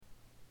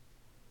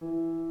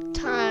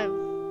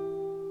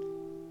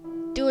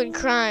doing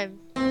crime,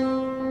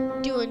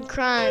 doing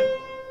crime,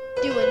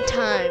 doing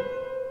time.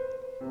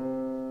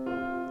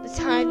 The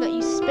time that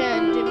you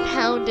spend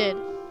impounded,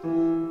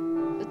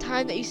 the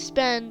time that you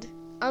spend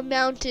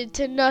amounted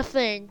to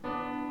nothing.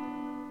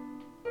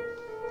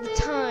 The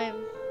time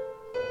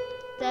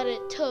that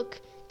it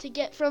took to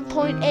get from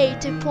point A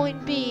to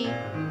point B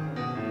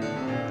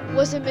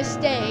was a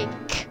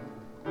mistake.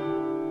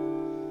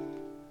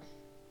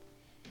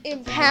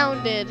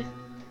 Impounded,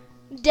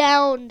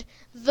 downed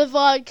the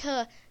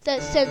vodka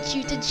that sent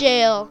you to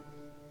jail.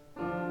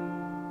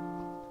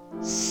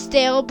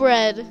 Stale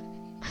bread,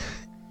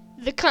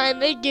 the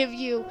kind they give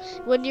you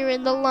when you're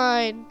in the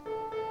line,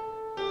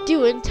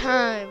 doing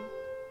time.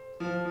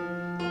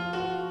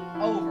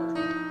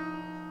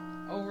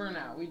 Over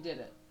now. We did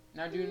it.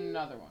 Now do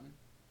another one.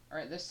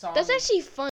 Alright, this song... That's actually fun.